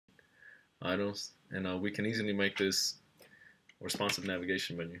items, and we can easily make this a responsive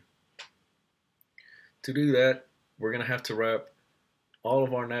navigation menu. To do that, we're going to have to wrap all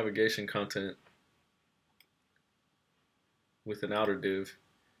of our navigation content with an outer div,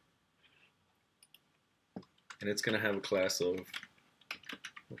 and it's going to have a class of,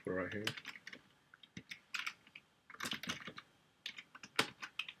 we'll put it right here,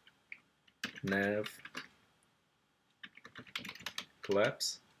 nav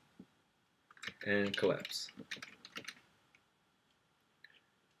collapse and collapse.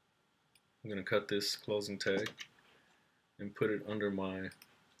 I'm going to cut this closing tag and put it under my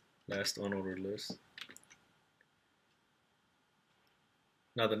last unordered list.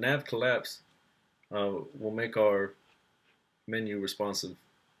 Now the nav collapse will make our menu responsive,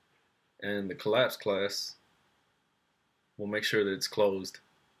 and the collapse class will make sure that it's closed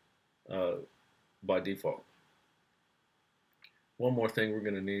by default. One more thing we're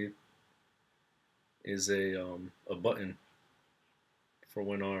going to need is a button for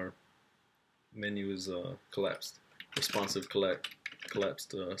when our menu is collapsed, responsive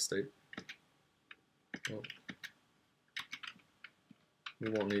collapsed state. Well, we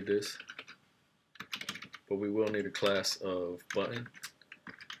won't need this, but we will need a class of button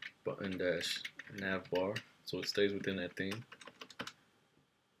dash nav bar, so it stays within that theme.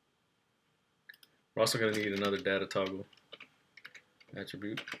 We're also going to need another data toggle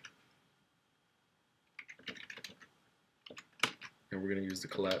attribute, and we're going to use the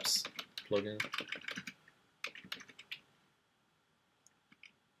collapse plugin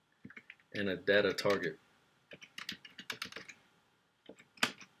and a data target,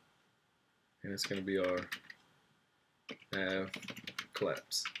 and it's going to be our nav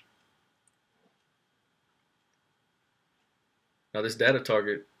collapse. Now this data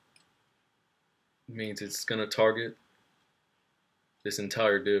target means it's going to target this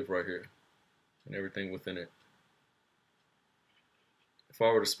entire div right here and everything within it. If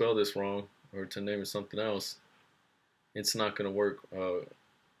I were to spell this wrong or to name it something else, it's not going to work when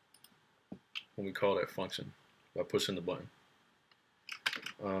we call that function by pushing the button.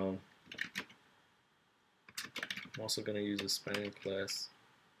 I'm also going to use a span class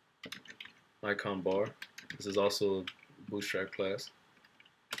icon bar. This is also a Bootstrap class.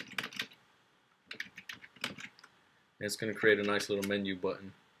 And it's going to create a nice little menu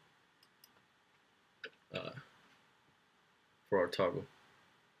button for our toggle.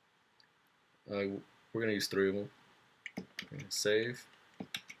 We're going to use 3 of them. Save,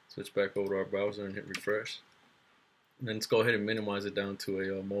 switch back over to our browser and hit refresh. And then let's go ahead and minimize it down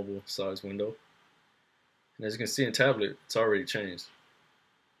to a mobile size window. And as you can see in tablet, it's already changed.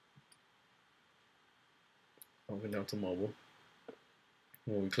 Moving down to mobile.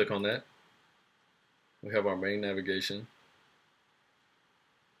 When we click on that, we have our main navigation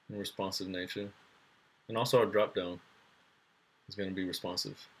and responsive nature, and also our drop down is going to be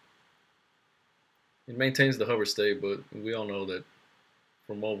responsive. It maintains the hover state, but we all know that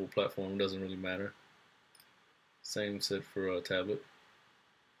for mobile platform it doesn't really matter. Same set for tablet.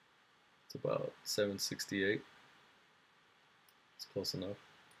 It's about 768. It's close enough.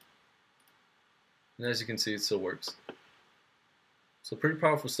 And as you can see, it still works. So pretty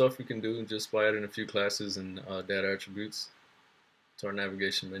powerful stuff we can do just by adding a few classes and data attributes to our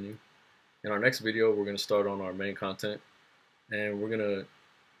navigation menu. In our next video, we're going to start on our main content, and we're going to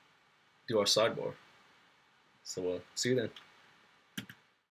do our sidebar. So see you then.